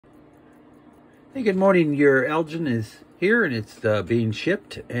Hey, good morning. Your Elgin is here and it's being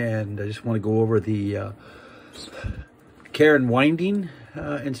shipped, and I just want to go over the care and winding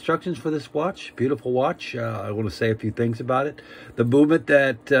instructions for this watch. Beautiful watch. I want to say a few things about it. The movement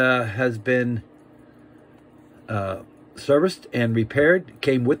that has been serviced and repaired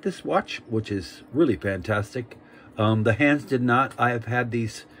came with this watch, which is really fantastic. The hands did not. I have had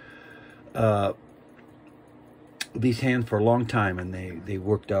these hands for a long time, and they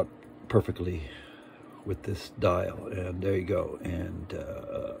worked out perfectly with this dial, and there you go. And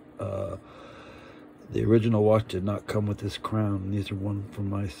the original watch did not come with this crown. These are one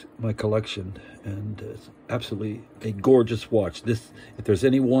from my collection, and it's absolutely a gorgeous watch. This, if there's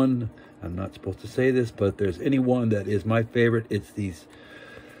any one, I'm not supposed to say this, but if there's any one that is my favorite, it's these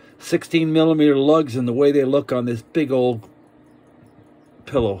 16 millimeter lugs and the way they look on this big old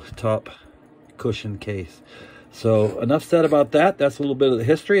pillow top cushion case. So enough said about that. That's a little bit of the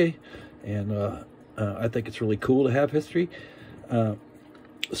history, and I think it's really cool to have history.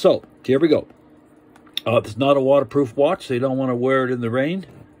 So here we go. It's not a waterproof watch, so you don't want to wear it in the rain.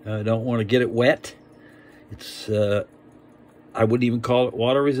 Don't want to get it wet. It's I wouldn't even call it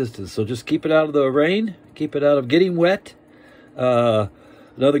water resistant. So just keep it out of the rain. Keep it out of getting wet.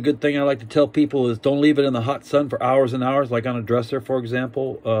 Another good thing I like to tell people is don't leave it in the hot sun for hours and hours, like on a dresser, for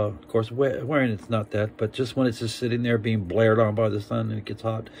example. Of course, wearing it's not that, but just when it's just sitting there being blared on by the sun and it gets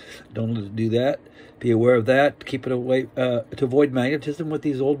hot, don't let it do that. Be aware of that. Keep it away to avoid magnetism with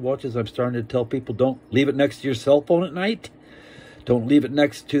these old watches. I'm starting to tell people don't leave it next to your cell phone at night. Don't leave it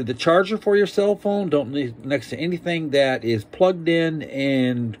next to the charger for your cell phone. Don't leave it next to anything that is plugged in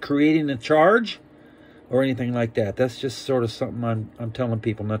and creating a charge, or anything like that. That's just sort of something I'm telling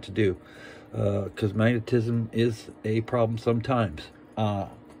people not to do, because magnetism is a problem sometimes.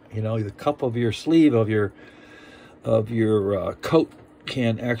 You know, the cup of your sleeve of your coat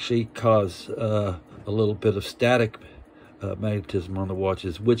can actually cause a little bit of static magnetism on the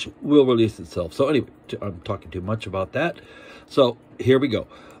watches, which will release itself. So anyway, I'm talking too much about that. So here we go.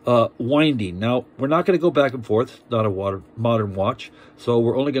 Winding. Now, we're not going to go back and forth. It's not a modern watch. So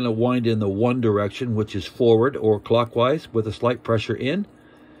we're only going to wind in the one direction, which is forward or clockwise with a slight pressure in.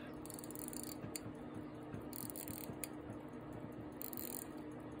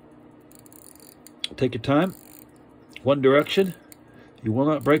 Take your time. One direction. You will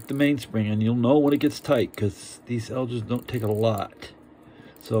not break the mainspring, and you'll know when it gets tight, because these Elgins don't take a lot.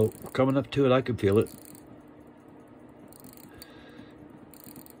 So we're coming up to it. I can feel it.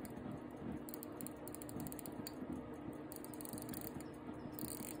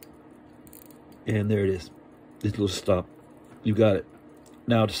 And there it is. This little stop. You got it.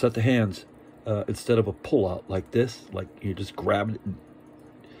 Now to set the hands, instead of a pull out like this, like you're just grabbing it and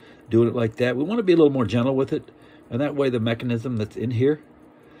doing it like that, we want to be a little more gentle with it. And that way the mechanism that's in here,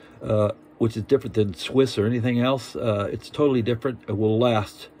 which is different than Swiss or anything else, it's totally different. It will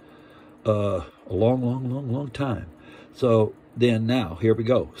last a long time. So then now, here we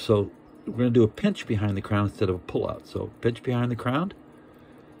go. So we're going to do a pinch behind the crown instead of a pull out. So pinch behind the crown.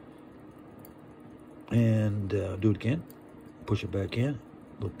 And do it again. Push it back in. A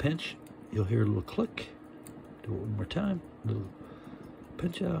little pinch. You'll hear a little click. Do it one more time. A little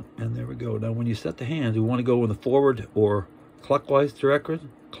pinch out. And there we go. Now when you set the hands, we want to go in the forward or clockwise direction.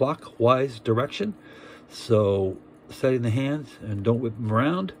 So setting the hands, and don't whip them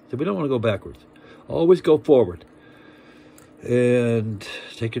around. So we don't want to go backwards. Always go forward. And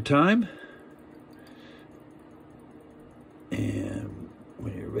take your time. And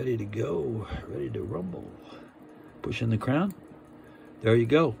when you're ready to go, ready to rumble, push in the crown. There you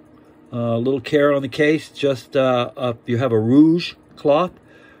go. A little care on the case. Just you have a rouge cloth.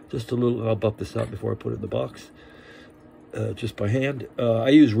 Just a little. I'll buff this out before I put it in the box. Just by hand. I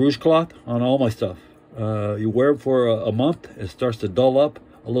use rouge cloth on all my stuff. You wear it for a month. It starts to dull up.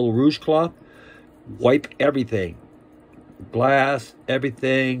 A little rouge cloth. Wipe everything. Glass,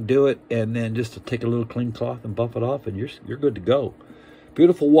 everything. Do it, and then just to take a little clean cloth and buff it off, and you're good to go.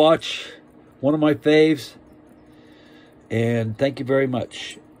 Beautiful watch, one of my faves, and thank you very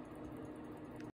much.